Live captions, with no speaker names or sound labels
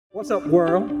What's up,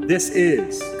 world? This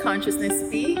is Consciousness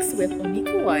Speaks with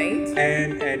Onika White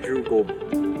and Andrew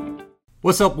Goldberg.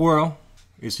 What's up, world?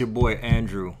 It's your boy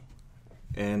Andrew,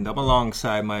 and I'm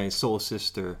alongside my soul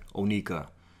sister Onika,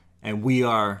 and we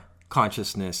are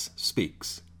Consciousness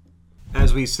Speaks.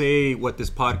 As we say what this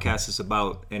podcast is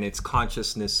about, and it's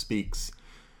Consciousness Speaks,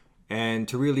 and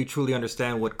to really truly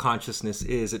understand what consciousness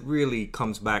is, it really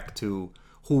comes back to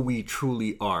who we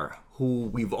truly are, who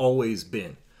we've always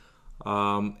been.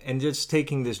 And just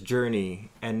taking this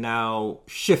journey and now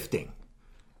shifting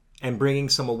and bringing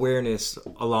some awareness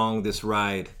along this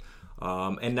ride,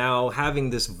 and now having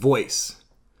this voice,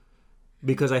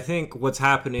 because I think what's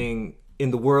happening in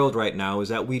the world right now is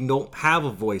that we don't have a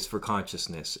voice for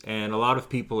consciousness, and a lot of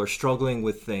people are struggling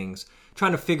with things,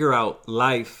 trying to figure out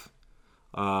life,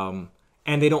 and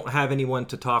they don't have anyone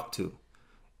to talk to.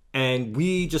 And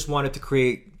we just wanted to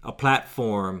create a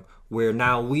platform where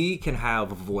now we can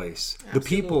have a voice. Absolutely. The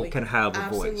people can have a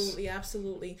voice.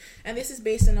 Absolutely. And this is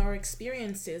based on our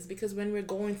experiences, because when we're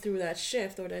going through that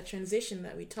shift or that transition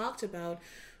that we talked about,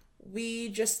 we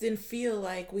just didn't feel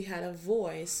like we had a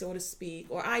voice, so to speak,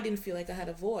 or I didn't feel like I had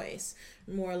a voice,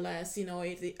 more or less.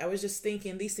 I was just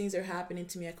thinking these things are happening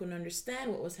to me. I couldn't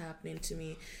understand what was happening to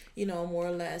me, more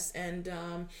or less. And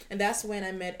that's when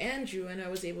I met Andrew, and I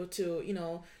was able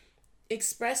to,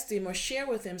 express to him or share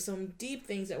with him some deep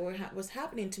things that was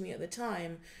happening to me at the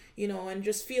time, and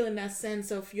just feeling that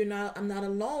sense of I'm not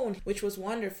alone, which was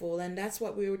wonderful. And that's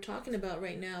what we were talking about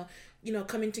right now,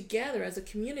 coming together as a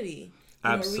community,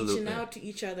 Absolutely. Reaching out to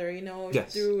each other,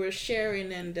 Yes. through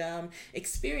sharing and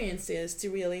experiences to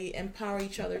really empower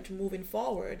each other to moving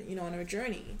forward, on our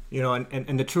journey.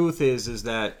 And the truth is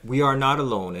that we are not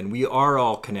alone, and we are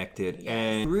all connected. Yes.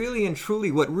 And really and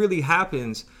truly what really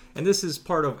happens, and this is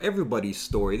part of everybody's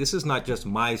story. This is not just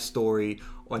my story,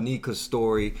 Onika's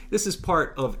story. This is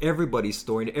part of everybody's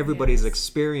story and everybody's Yes.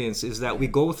 experience, is that we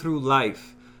go through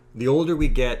life. The older we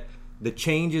get, the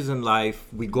changes in life,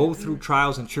 we go through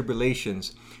trials and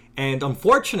tribulations. And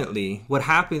unfortunately, what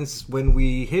happens when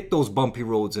we hit those bumpy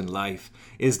roads in life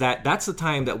is that that's the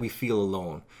time that we feel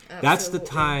alone. Absolutely. That's the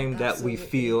time that we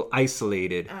feel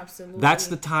isolated. Absolutely. That's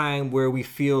the time where we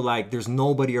feel like there's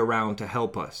nobody around to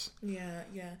help us. Yeah.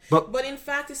 But in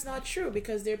fact, it's not true,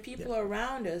 because there are people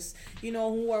around us,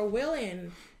 who are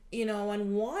willing,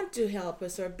 and want to help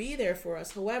us or be there for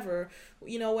us. However,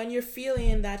 when you're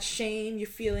feeling that shame, you're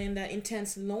feeling that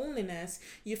intense loneliness,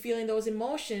 you're feeling those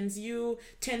emotions, you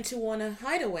tend to want to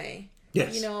hide away.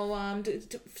 Yes.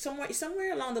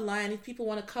 Somewhere along the line, people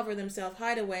want to cover themselves,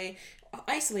 hide away,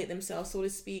 isolate themselves, so to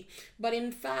speak. But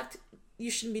in fact,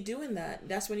 you shouldn't be doing that.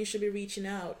 That's when you should be reaching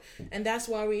out. And that's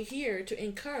why we're here, to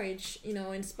encourage,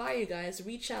 inspire you guys.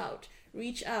 Reach out.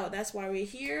 That's why we're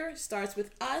here. Starts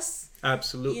with us.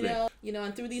 Absolutely.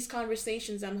 And through these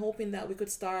conversations, I'm hoping that we could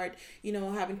start,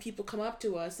 having people come up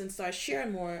to us and start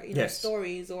sharing more, Yes.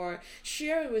 stories, or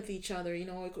share it with each other.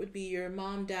 It could be your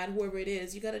mom, dad, whoever it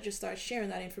is. You got to just start sharing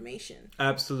that information.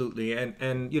 Absolutely. And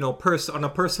on a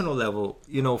personal level,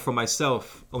 for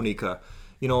myself, Onika,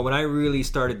 when I really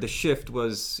started the shift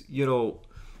was,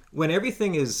 when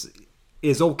everything is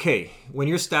okay, when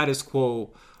your status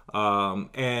quo,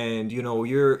 and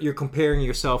you're comparing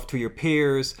yourself to your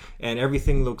peers and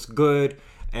everything looks good,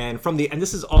 and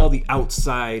this is all the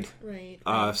outside Right.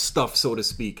 stuff, so to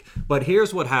speak. But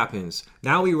here's what happens.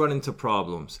 Now we run into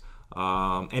problems,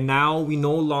 and now we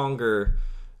no longer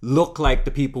look like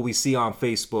the people we see on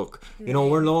Facebook.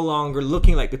 We're no longer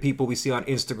looking like the people we see on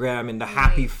Instagram, and the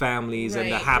happy families and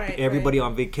the happy everybody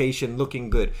on vacation looking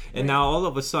good. And now all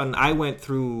of a sudden I went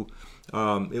through,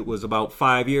 it was about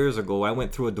 5 years ago, I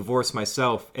went through a divorce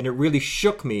myself, and it really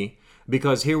shook me,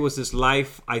 because here was this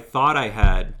life I thought I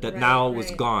had that now was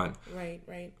gone. Right.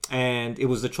 And it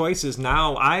was the choices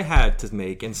now I had to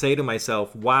make and say to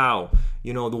myself, wow,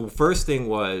 the first thing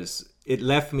was, it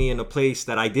left me in a place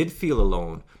that I did feel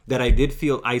alone, that I did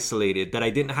feel isolated, that I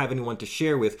didn't have anyone to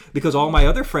share with, because all my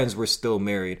other friends were still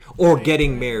married or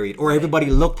getting married, or everybody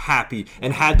looked happy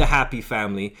and had the happy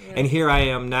family. And here I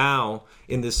am now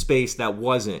in this space that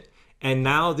wasn't. And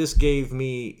now this gave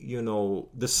me,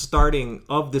 the starting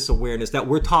of this awareness that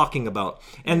we're talking about,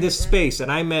 and this space.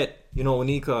 And I met,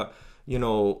 Onika,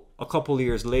 a couple of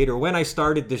years later when I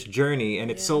started this journey. And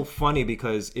it's so funny,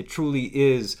 because it truly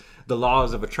is the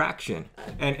laws of attraction.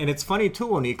 And it's funny too,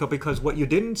 Onika, because what you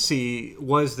didn't see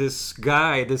was this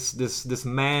guy, this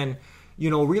man,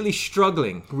 really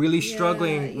struggling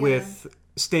with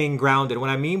staying grounded. What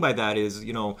I mean by that is,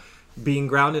 being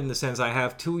grounded in the sense I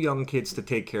have 2 young kids to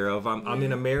take care of. I'm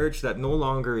in a marriage that no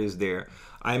longer is there.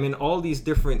 I'm in all these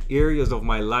different areas of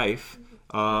my life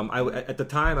At the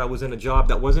time, I was in a job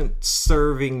that wasn't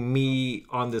serving me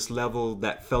on this level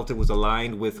that felt it was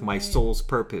aligned with my soul's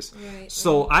purpose.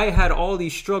 So I had all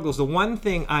these struggles. The one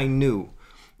thing I knew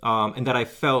and that I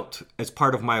felt as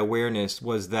part of my awareness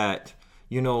was that,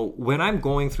 when I'm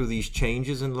going through these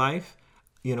changes in life,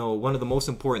 one of the most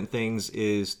important things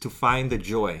is to find the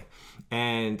joy.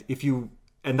 And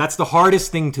that's the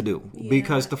hardest thing to do,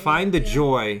 because to find the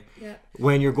joy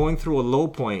when you're going through a low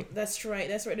point. That's right.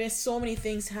 There's so many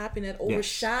things happen that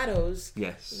overshadows.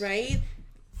 Right?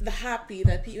 The happy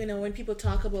that when people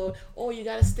talk about, you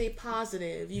got to stay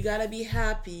positive, you got to be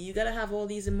happy, you got to have all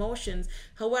these emotions.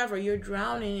 However, you're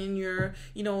drowning in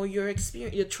your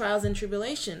experience, your trials and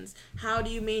tribulations. How do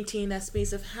you maintain that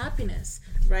space of happiness,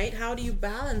 right? How do you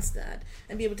balance that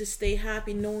and be able to stay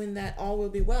happy knowing that all will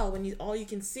be well when all you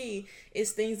can see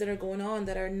is things that are going on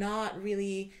that are not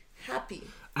really happy?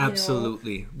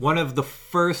 Absolutely. One of the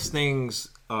first things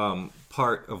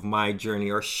part of my journey,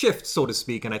 or shift, so to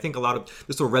speak, and I think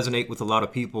this will resonate with a lot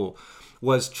of people,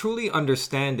 was truly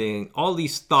understanding all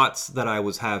these thoughts that I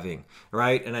was having,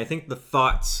 right? And I think the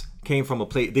thoughts came from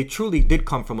they truly did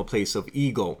come from a place of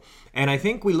ego. And I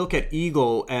think we look at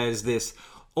ego as this,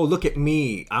 look at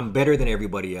me, I'm better than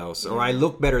everybody else, or I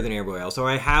look better than everybody else, or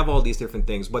I have all these different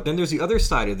things. But then there's the other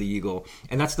side of the ego,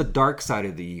 and that's the dark side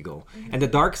of the ego. And the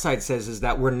dark side says is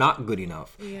that we're not good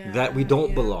enough, that we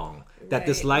don't belong, that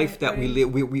this life that we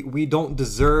live, we don't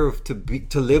deserve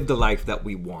to live the life that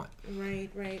we want. Right.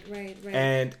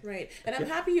 And I'm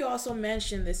happy you also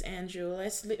mentioned this, Andrew.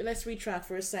 Let's retract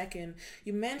for a second.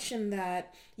 You mentioned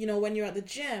that, when you're at the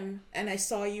gym and I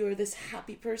saw you were this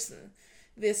happy person.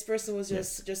 This person was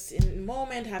just in the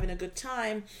moment, having a good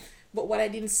time. But what I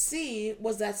didn't see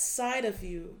was that side of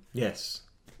you. Yes.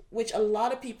 Which a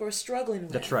lot of people are struggling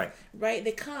with. That's right. Right?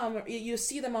 They come, you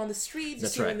see them on the streets, you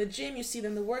see them in the gym, you see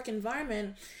them in the work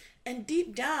environment. And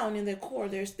deep down in their core,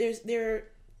 they're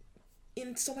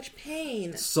in so much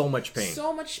pain. So much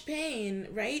pain,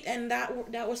 right? And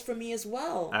that was for me as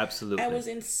well. Absolutely. I was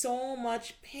in so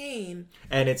much pain.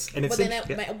 And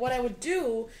what I would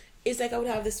do is I would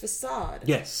have this facade.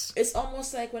 Yes. It's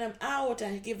almost like when I'm out,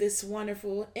 I give this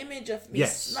wonderful image of me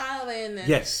smiling. And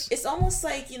it's almost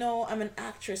like, I'm an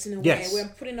actress in a way where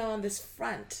I'm putting on this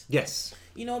front. Yes.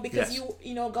 Because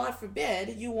God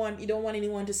forbid, you don't want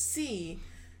anyone to see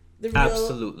the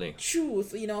real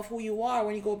truth, of who you are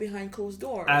when you go behind closed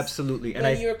doors. Absolutely.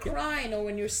 When you're crying, or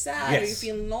when you're sad, or you're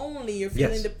feeling lonely, you're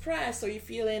feeling depressed, or you're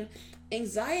feeling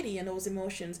anxiety and those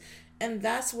emotions. And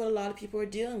that's what a lot of people are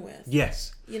dealing with.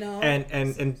 Yes. And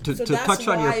to touch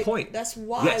on your point. That's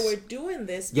why we're doing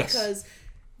this, because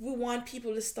we want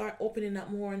people to start opening up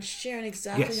more and sharing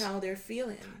exactly how they're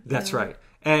feeling. That's right.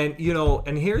 And,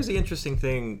 and here's the interesting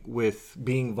thing with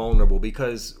being vulnerable,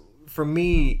 because for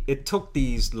me, it took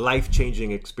these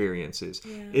life-changing experiences.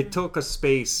 Yeah. It took a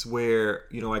space where,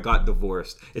 I got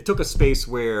divorced. It took a space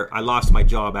where I lost my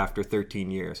job after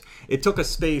 13 years. It took a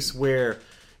space where,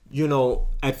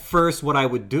 at first what I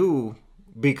would do,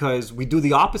 because we do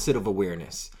the opposite of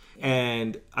awareness.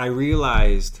 And I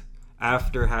realized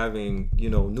after having,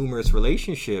 numerous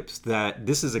relationships that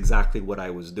this is exactly what I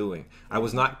was doing. I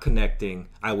was not connecting.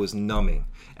 I was numbing.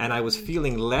 And I was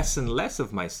feeling less and less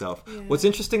of myself. Yeah. What's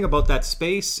interesting about that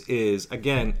space is,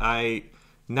 again, I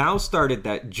now started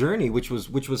that journey, which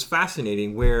was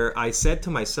fascinating, where I said to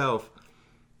myself,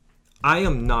 I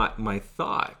am not my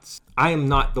thoughts. I am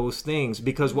not those things,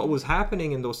 because what was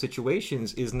happening in those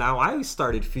situations is now I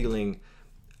started feeling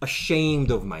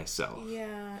ashamed of myself.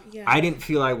 I didn't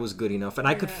feel I was good enough, and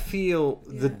I could feel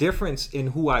the difference in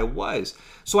who I was.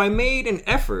 So I made an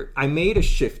effort. I made a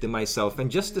shift in myself, and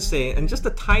just to say, and just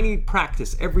a tiny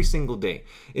practice every single day,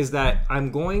 is that I'm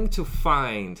going to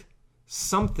find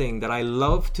something that I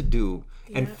love to do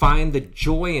and find the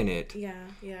joy in it.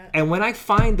 And when I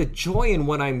find the joy in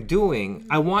what I'm doing,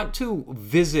 I want to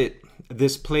visit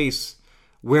this place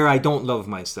where I don't love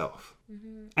myself.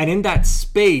 And in that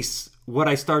space, what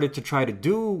I started to try to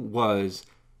do was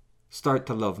start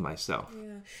to love myself.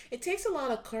 It takes a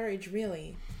lot of courage,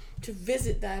 really, to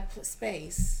visit that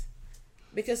space.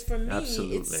 Because for me,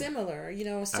 it's similar,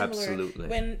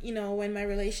 when my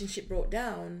relationship broke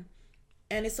down,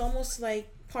 and it's almost like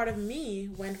part of me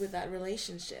went with that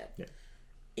relationship. I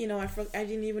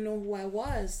didn't even know who I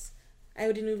was. I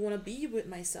didn't even want to be with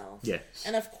myself. Yes.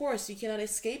 And of course, you cannot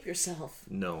escape yourself.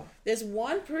 No. There's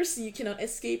one person you cannot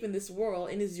escape in this world,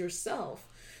 and it's yourself.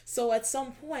 So at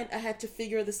some point, I had to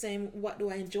figure what do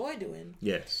I enjoy doing?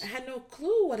 Yes. I had no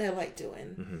clue what I like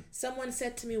doing. Someone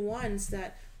said to me once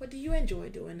that, what do you enjoy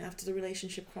doing after the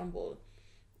relationship crumbled?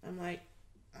 I'm like,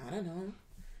 I don't know.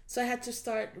 So I had to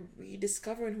start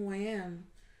rediscovering who I am.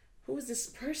 who is this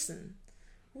person?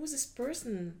 Who is this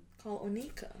person called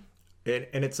Onika?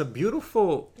 And it's a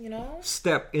beautiful You know?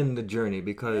 step in the journey,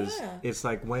 because Yeah. it's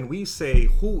like when we say,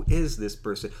 who is this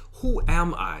person? Who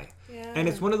am I? Yeah. And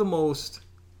it's one of the most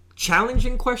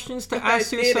challenging questions to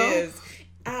ask yourself. It is.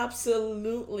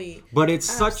 Absolutely. But it's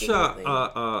such Absolutely.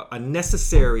 a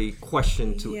necessary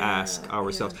question to Yeah, ask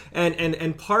ourselves.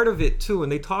 And part of it too,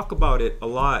 and they talk about it a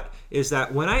lot, is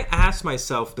that when I ask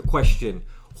myself the question,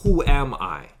 who am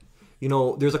I? You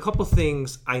know, there's a couple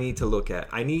things I need to look at.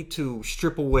 I need to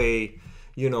strip away,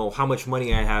 you know, how much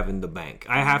money I have in the bank.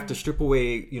 I have to strip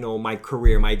away, you know, my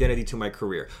career, my identity to my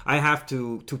career. I have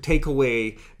to take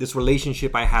away this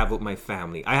relationship I have with my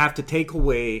family. I have to take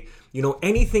away, you know,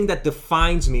 anything that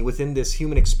defines me within this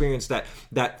human experience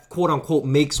that quote unquote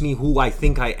makes me who I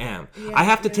think I am. I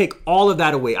have to take all of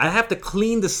that away. I have to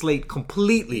clean the slate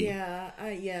completely.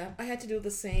 I had to do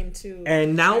the same too.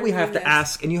 And now we have to realized-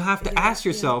 ask, and you have to ask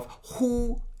yourself,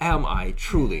 who am I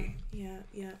truly?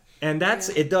 Yeah. And that's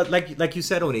it does, like you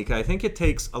said, Onika, I think it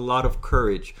takes a lot of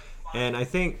courage. And I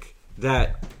think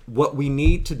that what we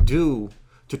need to do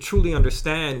to truly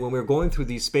understand when we're going through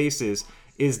these spaces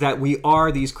is that we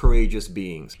are these courageous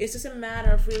beings. It's just a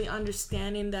matter of really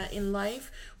understanding that in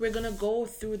life we're gonna go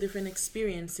through different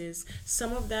experiences.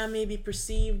 Some of them may be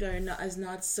perceived as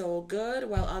not so good,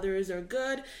 while others are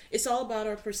good. It's all about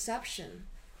our perception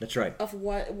That's right. of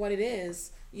what it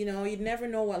is. You know, you never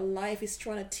know what life is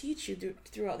trying to teach you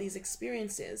throughout these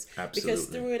experiences. Because Absolutely.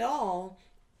 through it all,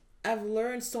 I've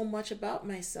learned so much about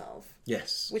myself,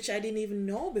 Yes. which I didn't even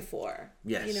know before.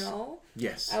 Yes. You know?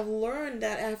 Yes. I've learned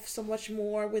that I have so much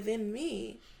more within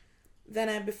me than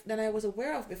I was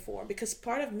aware of before, because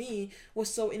part of me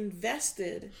was so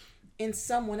invested in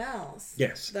someone else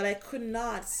Yes. that I could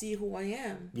not see who I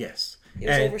am. Yes. It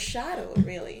was And overshadowed,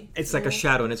 really. it's like a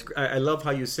shadow, and I love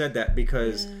how you said that,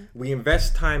 because we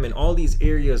invest time in all these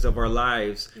areas of our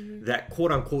lives that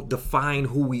quote unquote define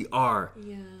who we are.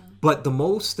 Yeah. But the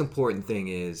most important thing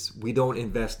is we don't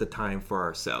invest the time for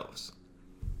ourselves.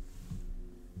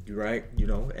 Right? You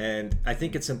know, and I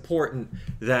think it's important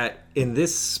that in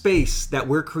this space that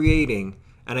we're creating,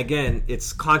 and again,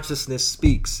 it's consciousness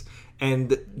speaks.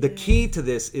 And the key to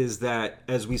this is that,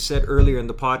 as we said earlier in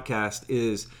the podcast,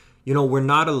 is, you know, we're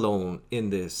not alone in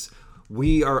this.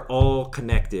 We are all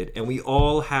connected, and we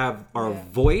all have our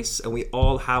voice, and we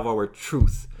all have our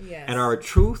truth. Yes. And our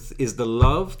truth is the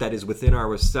love that is within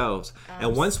ourselves.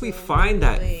 And once we find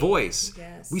that Absolutely. voice,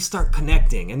 Yes. we start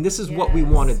connecting. And this is what we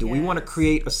want to do. We want to Yes.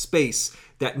 create a space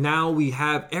that now we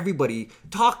have everybody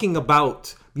talking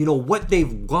about, you know, what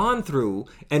they've gone through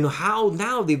and how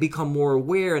now they become more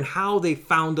aware and how they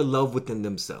found the love within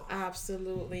themselves.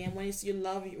 Absolutely. And when you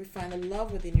love, you find the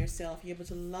love within yourself, you're able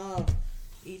to love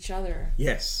each other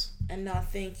Yes. and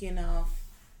not thinking of,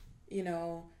 you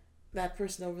know, that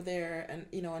person over there, and,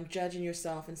 you know, and judging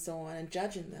yourself and so on, and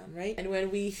judging them, right? And when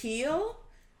we heal,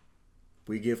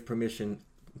 We give permission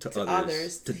to others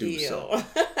others to do heal. so.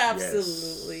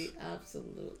 Absolutely.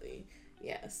 Absolutely.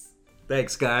 Yes.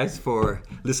 Thanks, guys, for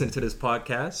listening to this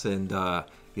podcast, and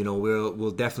you know,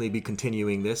 we'll definitely be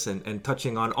continuing this and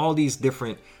touching on all these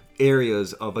different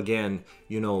areas of, again,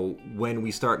 you know, when we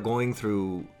start going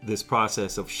through this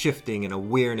process of shifting and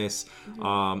awareness,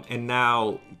 and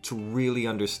now to really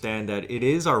understand that it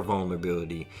is our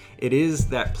vulnerability. It is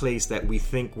that place that we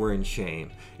think we're in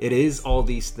shame. It is all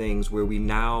these things where we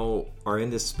now are in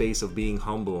this space of being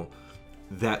humble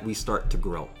that we start to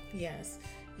grow. Yes.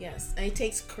 And it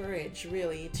takes courage,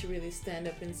 really, to really stand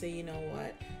up and say, you know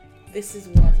what, this is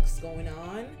what's going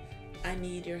on. I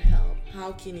need your help.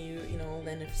 How can you, you know,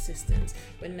 lend assistance?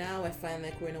 But now I find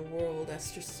like we're in a world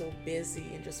that's just so busy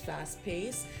and just fast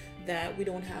paced that we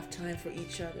don't have time for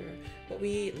each other. But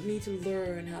we need to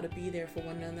learn how to be there for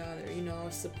one another, you know,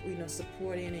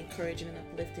 supporting, encouraging, and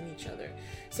uplifting each other.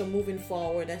 So moving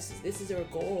forward, this is our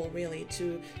goal, really,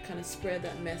 to kind of spread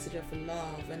that message of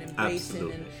love and embracing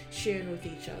Absolutely. and sharing with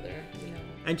each other, you know.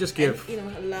 And just give, And, you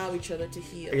know, allow each other to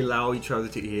heal. allow each other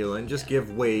to heal, and just give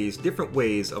different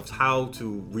ways of how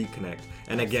to reconnect.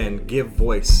 And again, give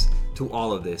voice to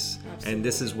all of this. And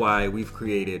this is why we've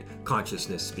created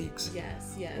Consciousness Speaks. Yes.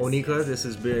 Onika, this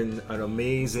has been an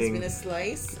amazing It's been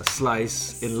a slice.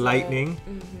 slice, enlightening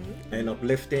and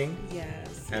uplifting.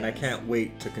 Yes. And I can't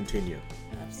wait to continue.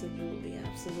 Absolutely.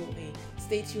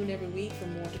 Stay tuned every week for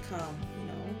more to come. You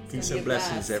know, it's Peace gonna and be a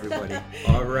blessings, blast. everybody.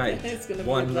 All right. It's gonna be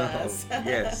One a love. blast.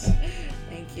 Yes.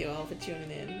 Thank you all for tuning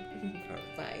in.